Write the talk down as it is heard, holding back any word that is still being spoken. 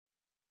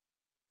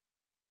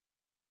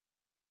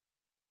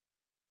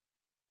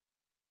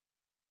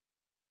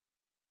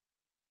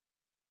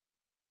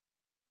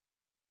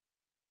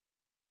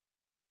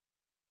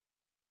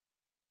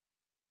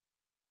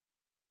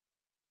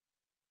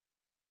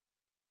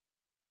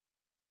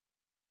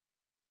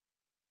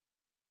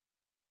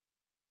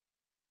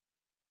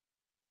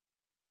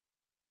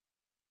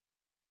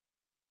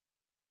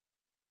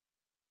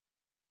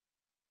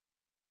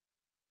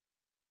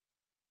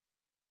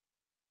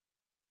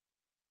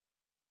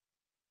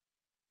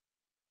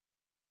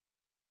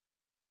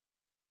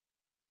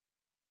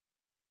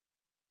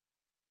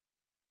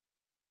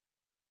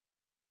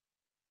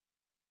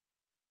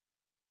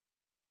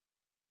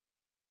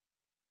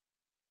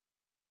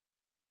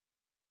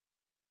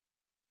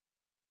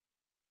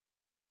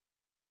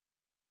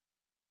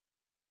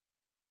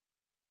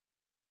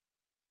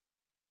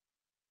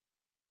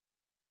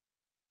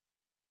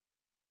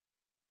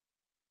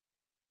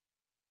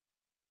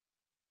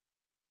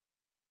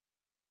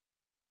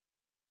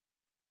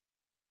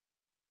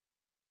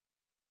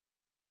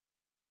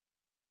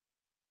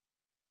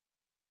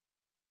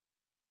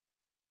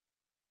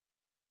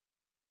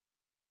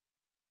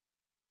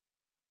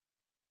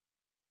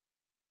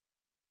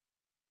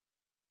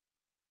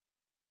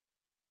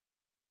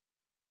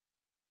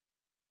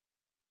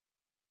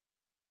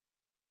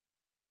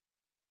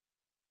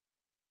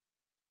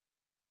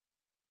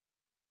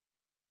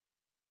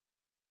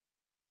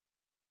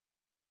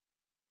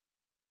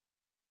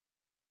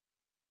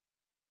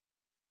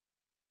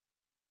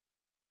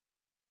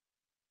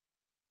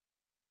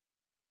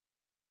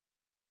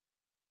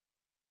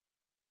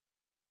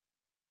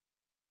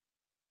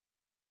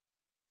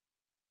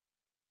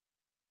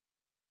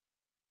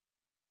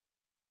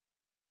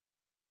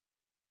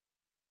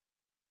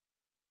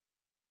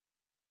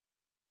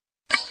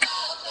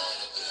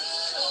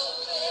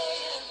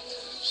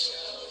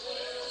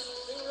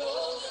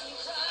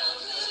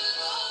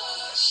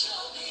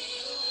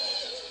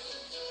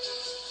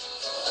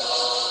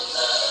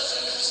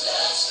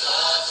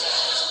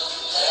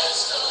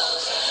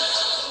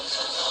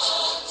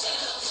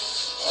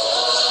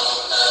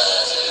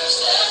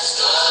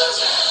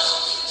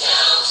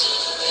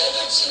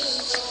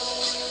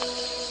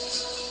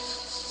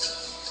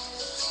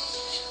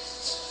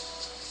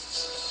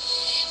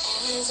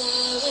As I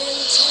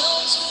went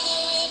down to the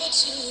river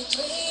to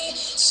pray,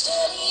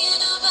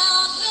 studying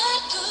about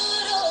that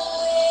good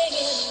old way,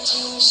 and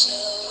you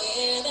shall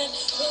wear that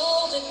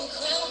robe and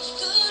crown.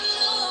 Good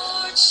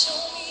Lord, show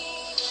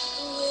me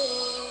the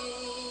way.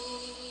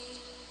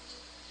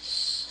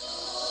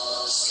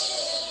 Oh,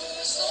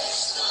 sinners,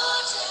 let's go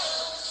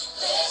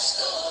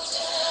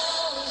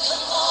down,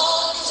 come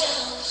on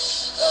down.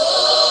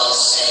 Oh,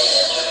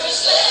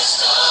 sinners,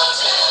 let's go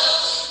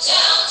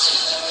down to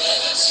the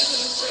river to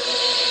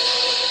pray.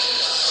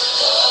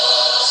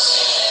 Oh,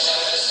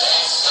 sinners,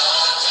 let's go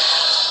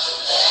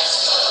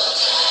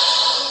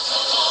down,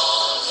 come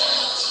on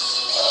down.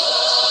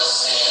 Oh,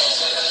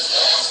 sinners,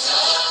 let's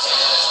go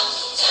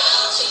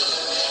down to the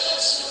river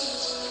to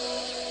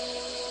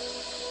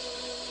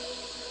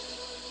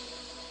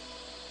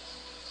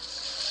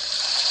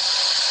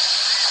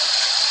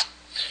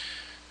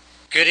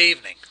Good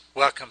evening.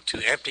 Welcome to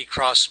Empty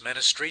Cross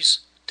Ministries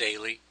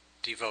Daily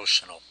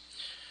Devotional.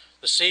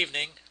 This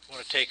evening, I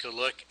want to take a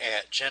look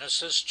at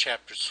Genesis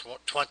chapter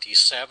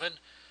 27,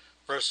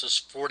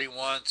 verses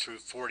 41 through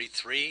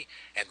 43.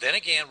 And then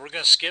again, we're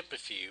going to skip a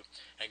few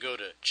and go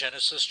to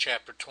Genesis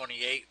chapter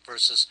 28,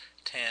 verses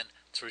 10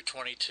 through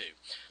 22.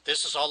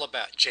 This is all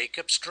about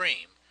Jacob's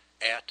dream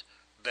at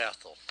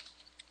Bethel.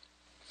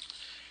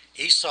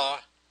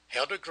 Esau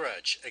held a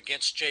grudge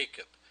against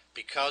Jacob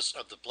because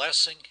of the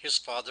blessing his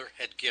father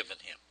had given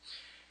him.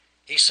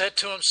 He said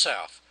to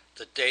himself,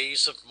 "The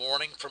days of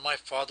mourning for my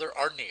father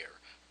are near.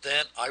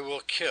 Then I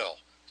will kill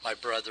my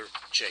brother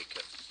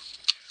Jacob."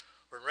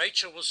 When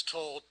Rachel was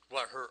told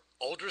what her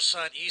older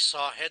son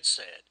Esau had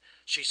said,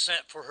 she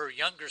sent for her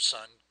younger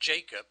son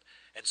Jacob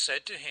and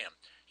said to him,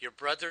 "Your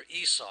brother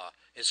Esau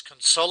is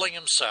consoling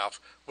himself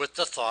with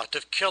the thought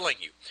of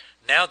killing you.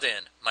 Now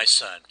then, my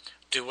son,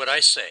 do what I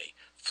say.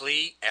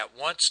 Flee at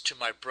once to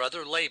my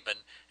brother Laban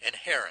in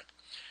Haran."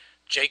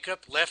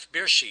 Jacob left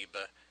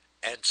Beersheba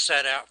and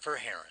set out for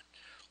Haran.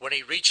 When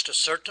he reached a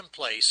certain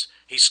place,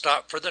 he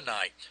stopped for the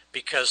night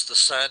because the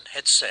sun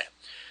had set.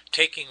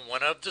 Taking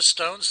one of the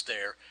stones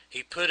there,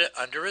 he put it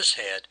under his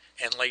head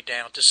and lay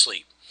down to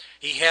sleep.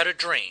 He had a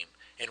dream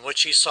in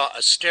which he saw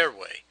a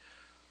stairway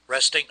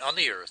resting on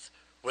the earth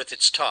with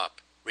its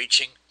top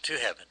reaching to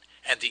heaven,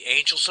 and the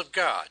angels of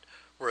God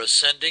were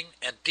ascending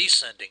and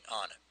descending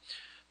on it.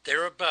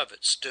 There above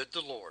it stood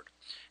the Lord,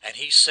 and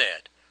he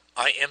said,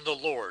 "I am the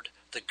Lord,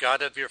 the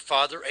God of your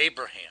father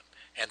Abraham,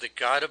 and the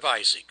God of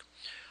Isaac.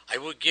 I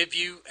will give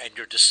you and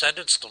your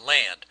descendants the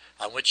land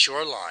on which you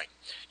are lying.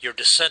 Your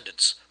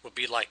descendants will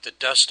be like the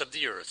dust of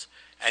the earth,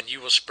 and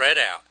you will spread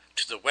out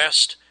to the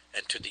west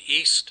and to the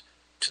east,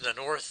 to the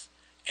north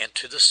and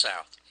to the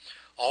south.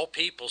 All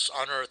peoples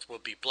on earth will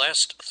be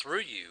blessed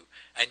through you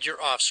and your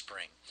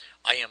offspring.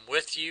 I am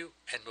with you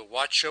and will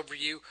watch over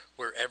you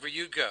wherever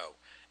you go,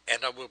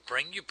 and I will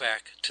bring you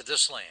back to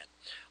this land.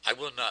 I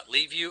will not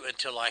leave you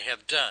until I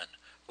have done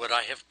what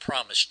I have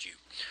promised you."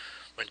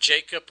 When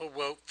Jacob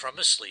awoke from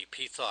his sleep,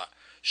 he thought,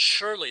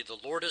 "Surely the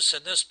Lord is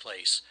in this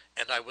place,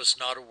 and I was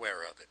not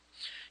aware of it."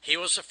 He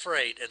was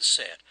afraid and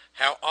said,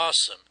 "How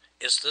awesome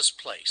is this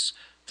place!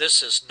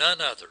 This is none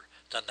other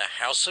than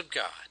the house of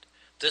God.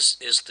 This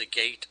is the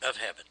gate of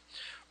heaven."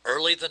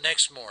 Early the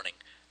next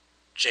morning,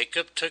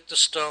 Jacob took the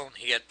stone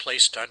he had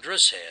placed under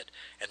his head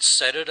and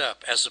set it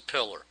up as a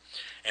pillar,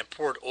 and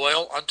poured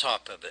oil on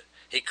top of it.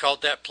 He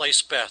called that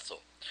place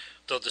Bethel,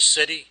 though the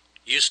city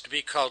used to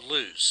be called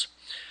Luz.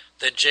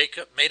 Then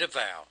Jacob made a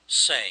vow,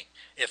 saying,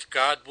 "If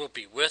God will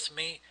be with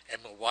me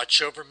and will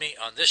watch over me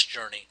on this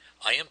journey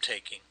I am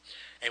taking,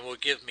 and will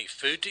give me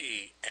food to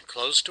eat and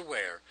clothes to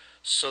wear,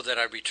 so that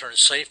I return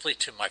safely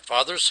to my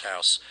father's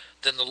house,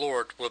 then the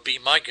Lord will be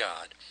my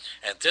God,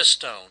 and this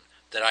stone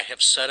that I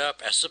have set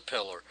up as a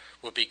pillar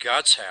will be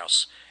God's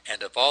house,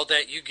 and of all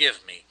that you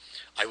give me,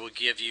 I will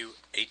give you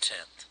a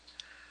tenth."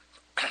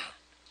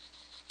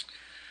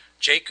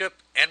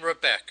 Jacob and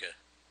Rebekah,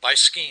 by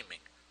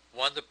scheming,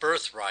 won the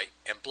birthright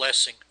and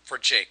blessing for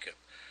Jacob,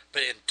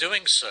 but in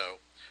doing so,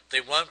 they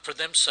won for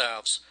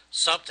themselves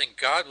something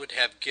God would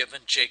have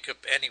given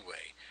Jacob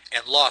anyway,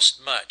 and lost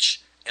much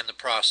in the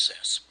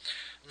process.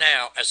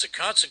 Now, as a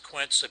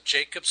consequence of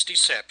Jacob's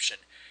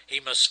deception,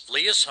 he must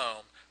flee his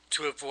home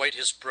to avoid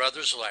his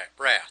brother's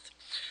wrath.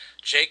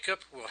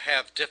 Jacob will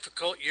have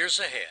difficult years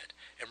ahead,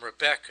 and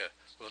Rebekah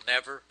will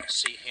never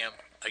see him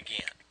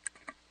again.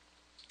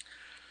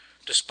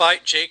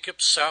 Despite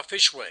Jacob's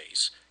selfish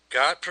ways,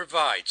 God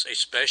provides a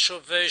special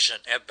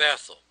vision at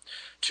Bethel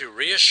to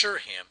reassure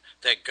him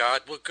that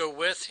God will go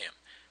with him,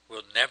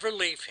 will never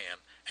leave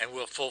him, and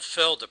will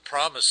fulfill the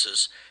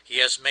promises he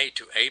has made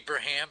to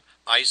Abraham,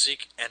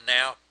 Isaac, and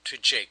now to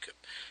Jacob.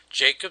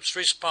 Jacob's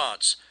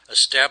response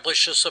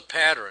establishes a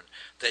pattern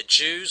that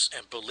Jews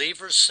and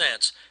believers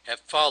since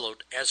have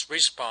followed as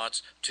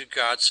response to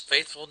God's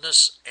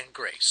faithfulness and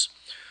grace.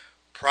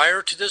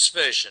 Prior to this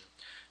vision,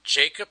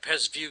 Jacob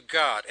has viewed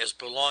God as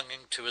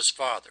belonging to his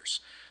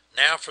fathers.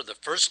 Now, for the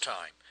first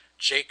time,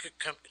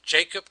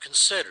 Jacob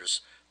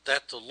considers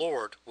that the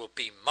Lord will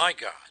be my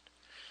God.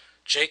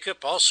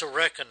 Jacob also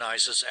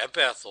recognizes at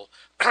Bethel,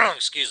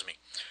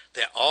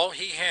 that all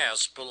he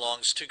has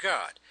belongs to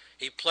God.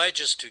 He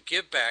pledges to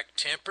give back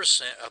 10%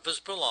 of his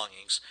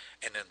belongings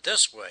and in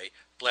this way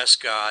bless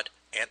God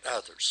and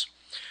others.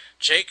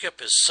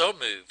 Jacob is so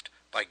moved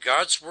by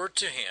God's word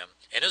to him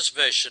and his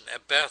vision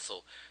at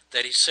Bethel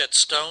that he set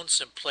stones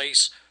in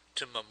place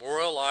to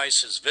memorialize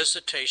his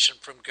visitation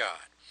from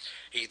God.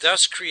 He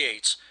thus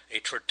creates a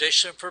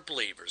tradition for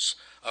believers,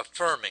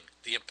 affirming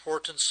the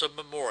importance of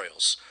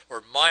memorials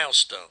or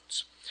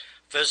milestones,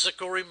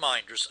 physical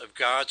reminders of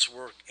God's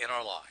work in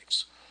our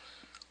lives.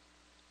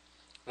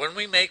 When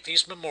we make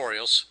these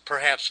memorials,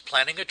 perhaps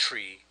planting a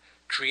tree,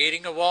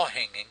 creating a wall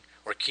hanging,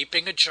 or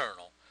keeping a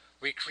journal,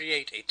 we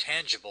create a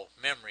tangible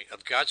memory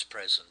of God's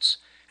presence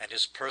and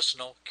his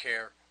personal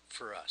care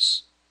for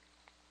us.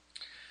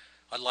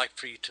 I'd like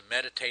for you to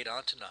meditate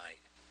on tonight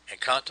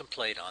and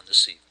contemplate on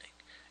this evening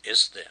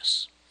is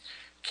this.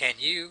 Can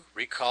you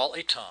recall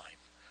a time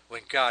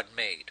when God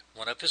made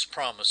one of his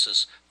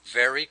promises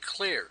very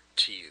clear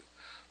to you?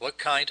 What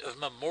kind of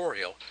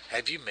memorial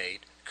have you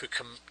made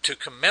to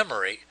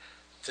commemorate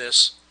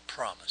this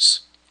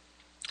promise?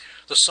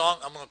 The song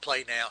I'm going to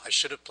play now, I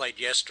should have played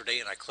yesterday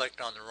and I clicked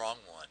on the wrong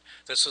one.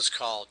 This is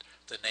called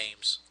The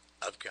Names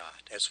of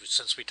God,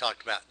 since we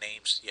talked about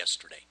names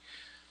yesterday.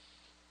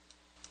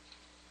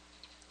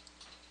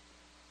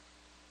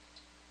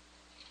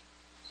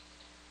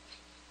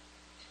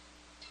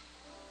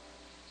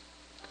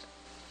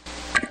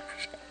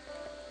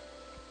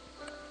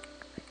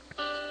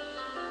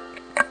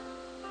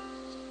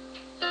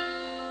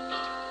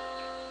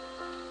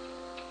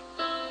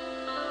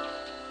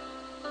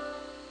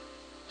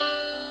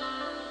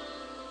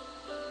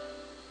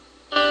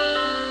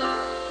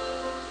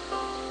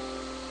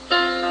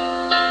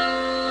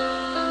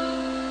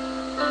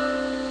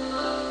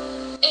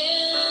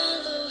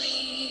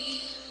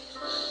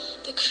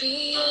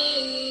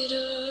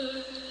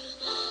 Creator,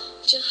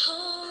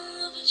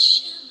 Jehovah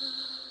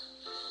Shammah,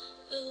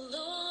 the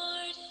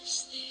Lord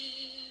is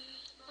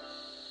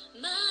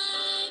there.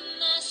 My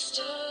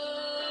Master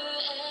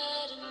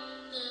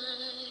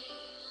Adonai,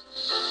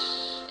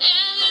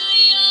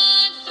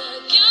 Elion, the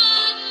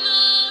God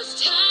Most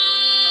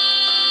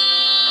High.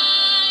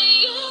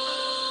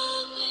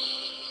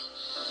 Yahweh,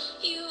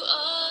 you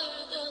are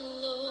the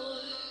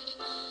Lord,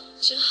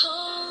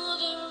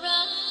 Jehovah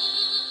Rapha,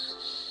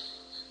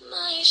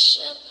 my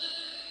shepherd,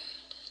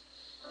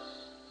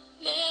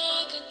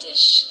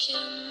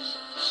 Megadishkim,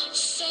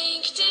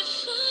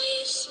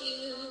 sanctifies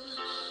you,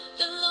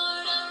 the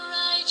Lord of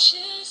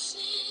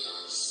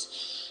righteousness,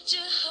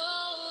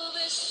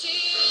 Jehovah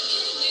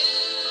Tsidkenu.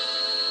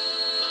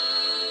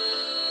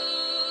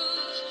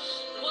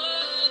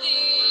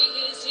 Worthy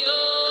is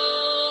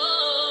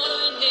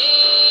your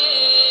name,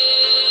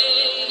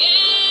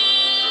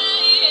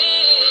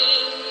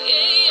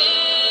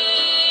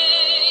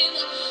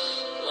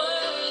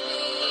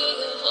 worthy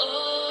of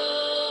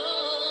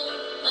all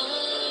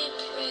my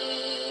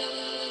praise.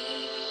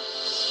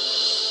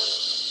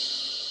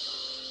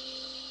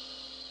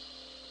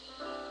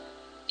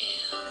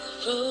 El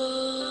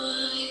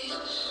Roy,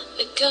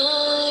 the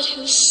God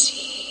who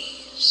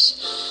sees,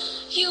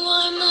 you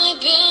are my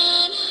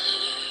banner,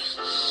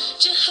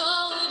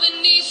 Jehovah